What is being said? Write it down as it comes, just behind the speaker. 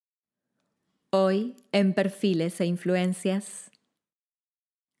Hoy, en Perfiles e Influencias,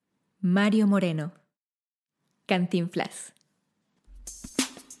 Mario Moreno, Cantinflas.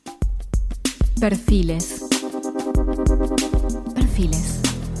 Perfiles. Perfiles.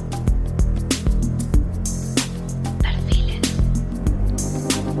 Perfiles.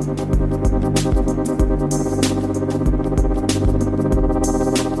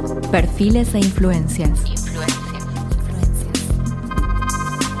 Perfiles e influencias.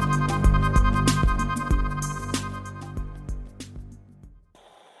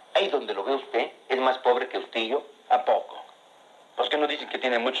 Ahí donde lo ve usted, es más pobre que usted y yo. ¿A poco? ¿Pues qué no dicen que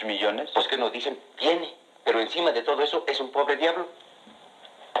tiene muchos millones? Pues que nos dicen, tiene. Pero encima de todo eso, es un pobre diablo.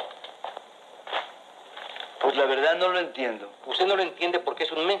 Pues la verdad no lo entiendo. Usted no lo entiende porque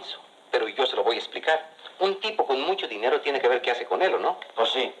es un menso. Pero yo se lo voy a explicar. Un tipo con mucho dinero tiene que ver qué hace con él, ¿o no?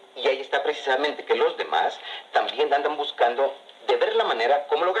 Pues sí. Y ahí está precisamente que los demás también andan buscando de ver la manera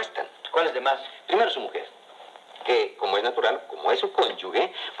como lo gastan. ¿Cuáles demás? Primero su mujer. Que, como es natural, como es su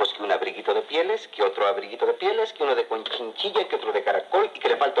cónyuge, pues que un abriguito de pieles, que otro abriguito de pieles, que uno de conchinchilla, que otro de caracol y que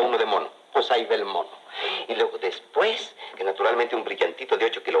le falta uno de mono. Pues ahí ve el mono. Y luego después, que naturalmente un brillantito de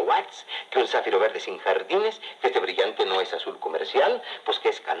 8 kilowatts, que un zafiro verde sin jardines, que este brillante no es azul comercial, pues que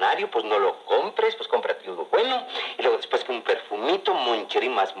es canario, pues no lo compres, pues cómprate uno bueno. Y luego después que un perfumito, Moncherie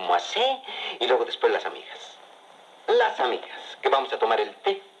más moisé, y luego después las amigas. Las amigas, que vamos a tomar el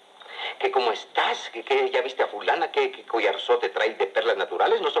té. Que cómo estás, que ya viste a fulana, que collarzote trae de perlas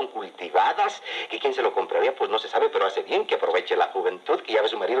naturales, no son cultivadas, que quién se lo compraría, pues no se sabe, pero hace bien, que aproveche la juventud, que ya ve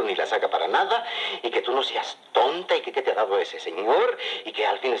su marido ni la saca para nada, y que tú no seas tonta, y que qué te ha dado ese señor, y que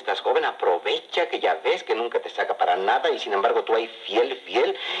al fin estás joven, aprovecha, que ya ves que nunca te saca para nada, y sin embargo tú ahí fiel,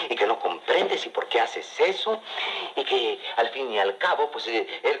 y que no comprendes y por qué haces eso, y que al fin y al cabo, pues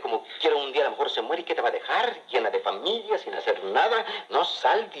él como quiera un día a lo mejor se muere, y ¿qué te va a dejar? Llena de familia, sin hacer nada, no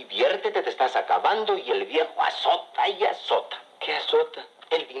sal, diviértete, te estás acabando, y el viejo azota y azota. ¿Qué azota?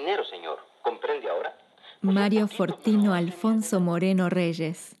 El dinero, señor. ¿Comprende ahora? Mario Fortino Alfonso Moreno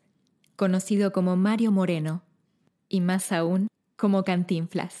Reyes, conocido como Mario Moreno, y más aún como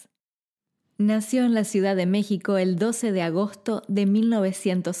Cantinflas. Nació en la Ciudad de México el 12 de agosto de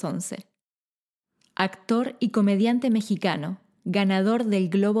 1911. Actor y comediante mexicano, ganador del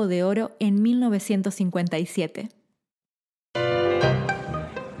Globo de Oro en 1957.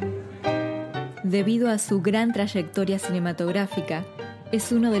 Debido a su gran trayectoria cinematográfica,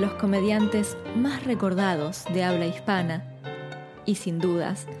 es uno de los comediantes más recordados de habla hispana y, sin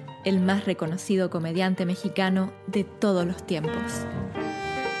dudas, el más reconocido comediante mexicano de todos los tiempos.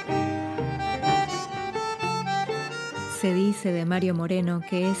 Se dice de Mario Moreno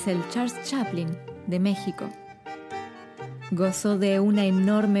que es el Charles Chaplin de México. Gozó de una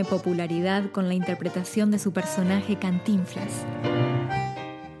enorme popularidad con la interpretación de su personaje Cantinflas.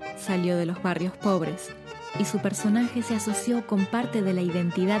 Salió de los barrios pobres y su personaje se asoció con parte de la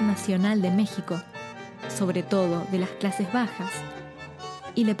identidad nacional de México, sobre todo de las clases bajas,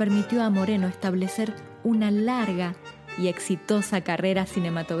 y le permitió a Moreno establecer una larga y exitosa carrera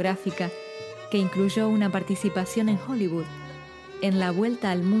cinematográfica que incluyó una participación en Hollywood, en La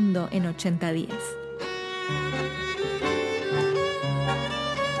Vuelta al Mundo en 80 días.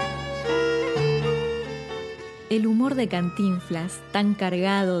 El humor de Cantinflas, tan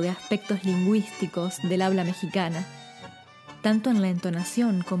cargado de aspectos lingüísticos del habla mexicana, tanto en la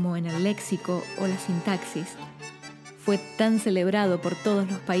entonación como en el léxico o la sintaxis, fue tan celebrado por todos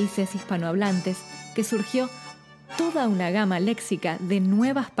los países hispanohablantes que surgió toda una gama léxica de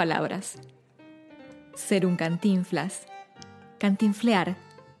nuevas palabras. Ser un cantinflas, cantinflear,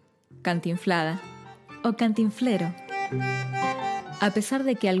 cantinflada o cantinflero. A pesar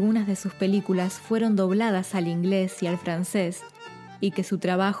de que algunas de sus películas fueron dobladas al inglés y al francés, y que su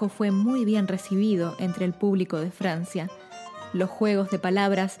trabajo fue muy bien recibido entre el público de Francia, los juegos de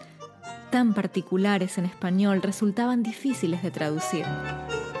palabras tan particulares en español resultaban difíciles de traducir.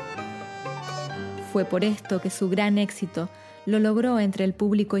 Fue por esto que su gran éxito lo logró entre el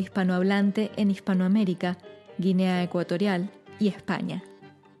público hispanohablante en Hispanoamérica, Guinea Ecuatorial y España.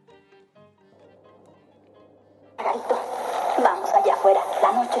 Vamos allá afuera,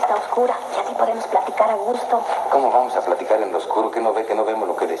 la noche está oscura y así podemos platicar a gusto. ¿Cómo vamos a platicar en lo oscuro? ¿Que no ve que no vemos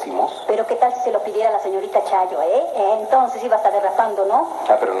lo que decimos? Pero qué tal si se lo pidiera la señorita Chayo, entonces iba a estar derrapando, ¿no?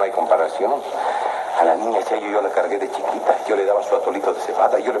 Pero no hay comparación. A la niña Chayo yo la cargué de chiquita. Yo le daba su atolito de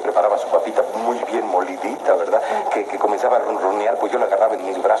cebada, yo le preparaba su papita muy bien molidita, ¿verdad? Que comenzaba a ronronear, pues yo la agarraba en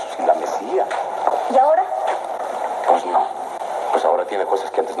mis brazos y la mecía. ¿Y ahora? Pues no. Pues ahora tiene cosas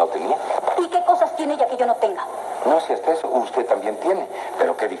que antes no tenía. ¿Y qué cosas tiene ella que yo no tenga? No, si hasta eso usted también tiene.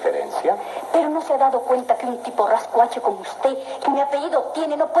 ¿Pero qué diferencia? Pero no se ha dado cuenta que un tipo rascuache como usted, que mi apellido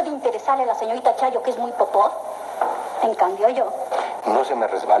tiene, no puede interesarle a la señorita Chayo, que es muy popó? En cambio yo... No se me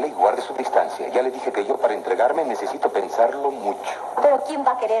resbale y guarde su distancia. Ya le dije que yo para entregarme necesito pensarlo mucho. Pero ¿quién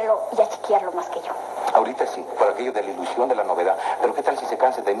va a quererlo y a chiquearlo más que yo? Ahorita sí, por aquello de la ilusión de la novedad. Pero ¿qué tal si se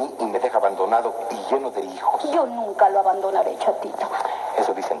cansa de mí y me deja abandonado y lleno de hijos? Yo nunca lo abandonaré, chatito.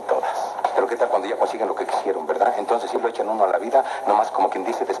 Eso dicen todas. Pero ¿qué tal cuando ya consiguen lo que quisieron, verdad? Entonces sí lo echan uno a la vida, nomás como quien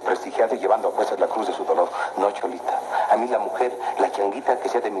dice desprestigiado y llevando a cuestas la cruz de su dolor. No, Cholita. A mí la mujer, la changuita que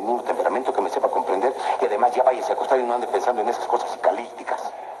sea de mi mismo temperamento, que me sepa comprender y además ya váyase a acostar y no ande pensando en esas cosas psicalípticas.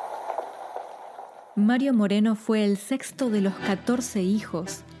 Mario Moreno fue el sexto de los 14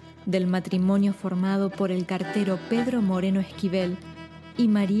 hijos del matrimonio formado por el cartero Pedro Moreno Esquivel y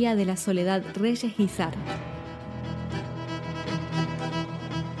María de la Soledad Reyes Guizar.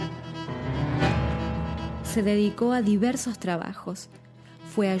 Se dedicó a diversos trabajos.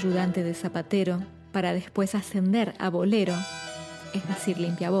 Fue ayudante de zapatero para después ascender a bolero, es decir,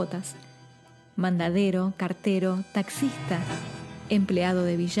 limpiabotas, mandadero, cartero, taxista, empleado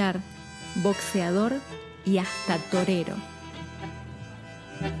de billar, boxeador y hasta torero.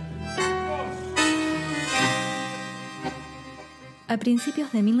 A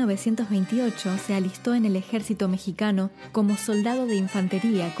principios de 1928 se alistó en el ejército mexicano como soldado de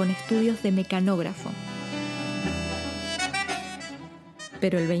infantería con estudios de mecanógrafo.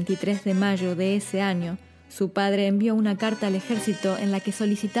 Pero el 23 de mayo de ese año, su padre envió una carta al ejército en la que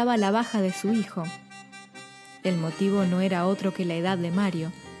solicitaba la baja de su hijo. El motivo no era otro que la edad de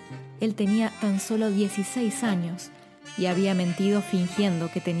Mario. Él tenía tan solo 16 años y había mentido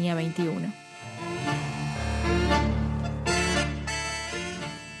fingiendo que tenía 21.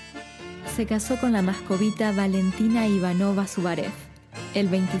 Se casó con la mascovita Valentina Ivanova Zubarev el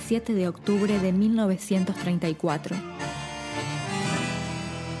 27 de octubre de 1934.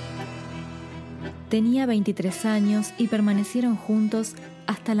 Tenía 23 años y permanecieron juntos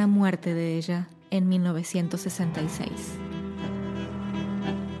hasta la muerte de ella en 1966.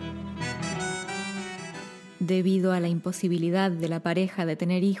 Debido a la imposibilidad de la pareja de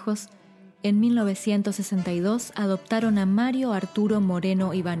tener hijos, en 1962 adoptaron a Mario Arturo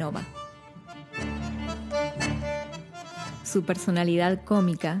Moreno Ivanova. Su personalidad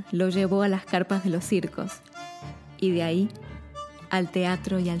cómica lo llevó a las carpas de los circos y de ahí al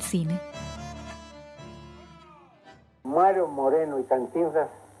teatro y al cine. Mario Moreno y Cantinflas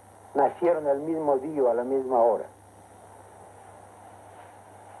nacieron el mismo día a la misma hora.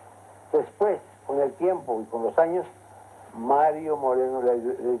 Después, con el tiempo y con los años, Mario Moreno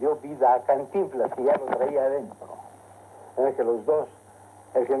le dio vida a Cantinflas, que ya lo traía adentro. Es que los dos,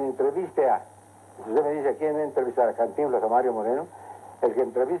 el que me entreviste si usted me dice a quién entrevistar, a Cantinflas o a Mario Moreno, el que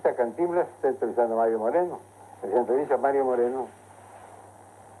entrevista a Cantinflas está entrevistando a Mario Moreno. El que entrevista a Mario Moreno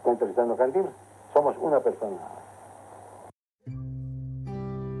está entrevistando a Cantinflas. Somos una persona.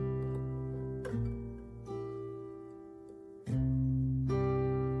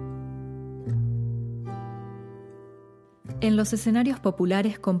 En los escenarios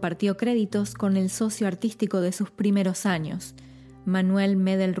populares compartió créditos con el socio artístico de sus primeros años, Manuel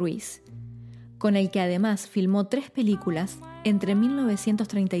Medel Ruiz, con el que además filmó 3 películas entre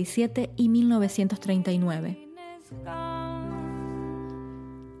 1937 y 1939.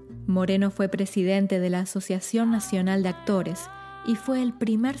 Moreno fue presidente de la Asociación Nacional de Actores y fue el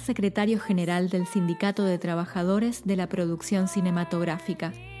primer secretario general del Sindicato de Trabajadores de la Producción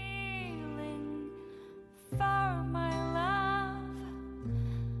Cinematográfica.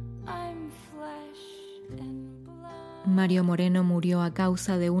 Mario Moreno murió a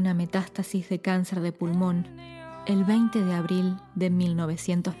causa de una metástasis de cáncer de pulmón el 20 de abril de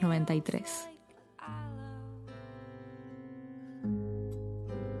 1993.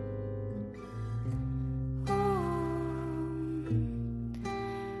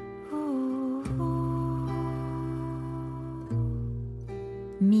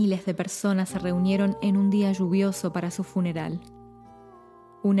 Miles de personas se reunieron en un día lluvioso para su funeral.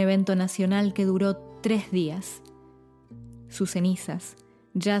 Un evento nacional que duró 3 días. Sus cenizas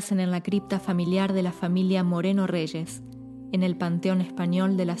yacen en la cripta familiar de la familia Moreno Reyes, en el Panteón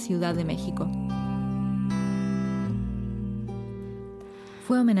Español de la Ciudad de México.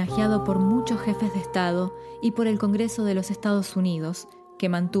 Fue homenajeado por muchos jefes de Estado y por el Congreso de los Estados Unidos, que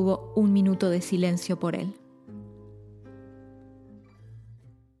mantuvo 1 minuto de silencio por él.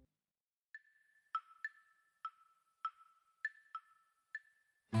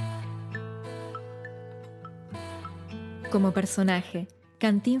 Como personaje,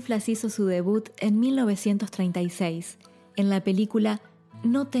 Cantinflas hizo su debut en 1936, en la película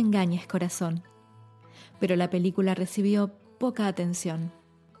No te engañes, corazón. Pero la película recibió poca atención.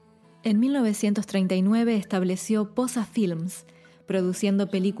 En 1939 estableció Posa Films,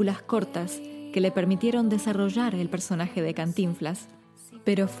 produciendo películas cortas que le permitieron desarrollar el personaje de Cantinflas.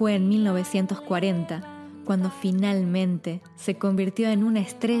 Pero fue en 1940 cuando finalmente se convirtió en una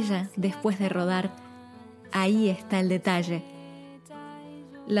estrella después de rodar Ahí está el detalle.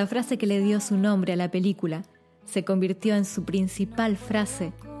 La frase que le dio su nombre a la película se convirtió en su principal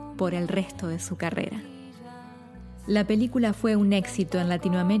frase por el resto de su carrera. La película fue un éxito en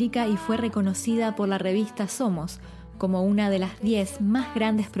Latinoamérica y fue reconocida por la revista Somos como una de las 10 más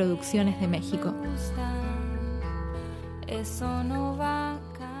grandes producciones de México.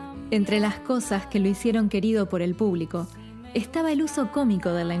 Entre las cosas que lo hicieron querido por el público, estaba el uso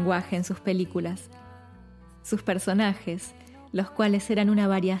cómico del lenguaje en sus películas. Sus personajes, los cuales eran una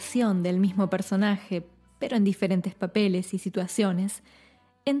variación del mismo personaje, pero en diferentes papeles y situaciones,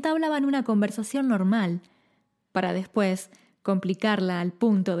 entablaban una conversación normal, para después complicarla al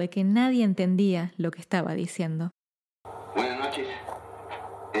punto de que nadie entendía lo que estaba diciendo. Buenas noches.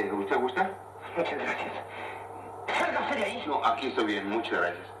 ¿Usted gusta? Muchas gracias. Salga usted de ahí. No, aquí estoy bien, muchas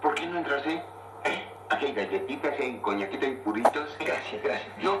gracias. ¿Por qué no entrarse? Aquí hay galletitas, hay coñaquito y puritos. Gracias,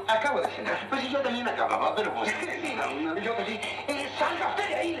 gracias. No, acabo de cenar. Pues sí, yo también acababa, pero pues... Yo que sí. Salga usted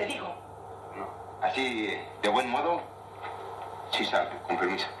de ahí, le digo. No, así, de buen modo, sí salgo, con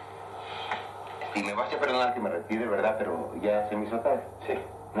permiso. Y me vas a perdonar que me retire, ¿verdad? Pero ya se me hizo tarde. Sí.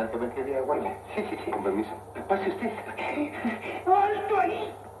 ¿No te ves que diga huele? Sí. Con permiso. Pase usted. ¡Alto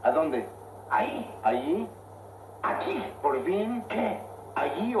ahí! ¿A dónde? Ahí. ¿Allí? Aquí. ¿Por fin? ¿Qué?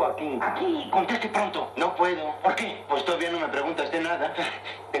 ¿Allí o aquí? Aquí. Conteste pronto. No puedo. ¿Por qué? Pues todavía no me preguntas de nada.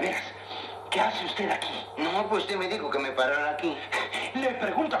 De veras. ¿Qué hace usted aquí? No, pues usted me dijo que me parara aquí. Le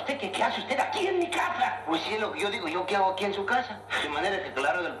pregunto a usted que qué hace usted aquí en mi casa. Pues sí, es lo que yo digo. ¿Yo qué hago aquí en su casa? De manera que,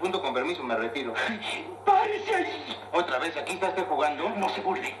 claro, del punto, con permiso, me retiro. ¡Párese ahí! ¿Otra vez aquí está usted jugando? No se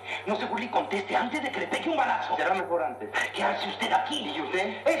burle y conteste antes de que le pegue un balazo. Será mejor antes. ¿Qué hace usted aquí? ¿Y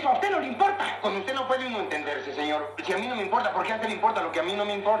usted? Eso a usted no le importa. Con usted no puede uno entenderse, señor. Si a mí no me importa, ¿por qué a usted le importa lo que a mí no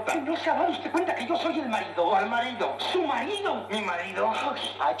me importa? ¿No se ha dado usted cuenta que yo soy el marido? ¿Cuál marido? ¡Su marido! ¿Mi marido?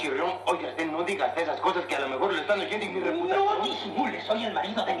 Ah, chirrión, oiga, usted no diga hasta esas cosas que a lo mejor le están oyendo y mi reputación. No disimule, soy el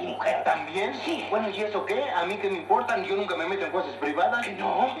marido de mi mujer. ¿También? Sí. Bueno, ¿y eso qué? ¿A mí qué me importan? Yo nunca me meto en cosas privadas.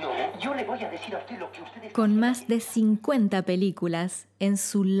 No. No. Yo le voy a decir a usted lo que usted... Con más de 50 películas en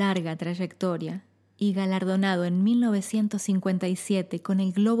su larga trayectoria y galardonado en 1957 con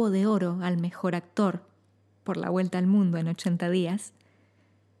el Globo de Oro al Mejor Actor por La Vuelta al Mundo en 80 días,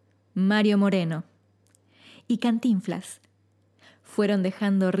 Mario Moreno y Cantinflas fueron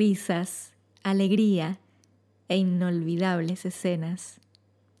dejando risas, alegría e inolvidables escenas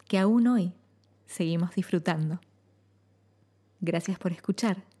que aún hoy seguimos disfrutando. Gracias por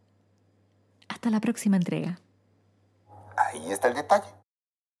escuchar. Hasta la próxima entrega. Ahí está el detalle.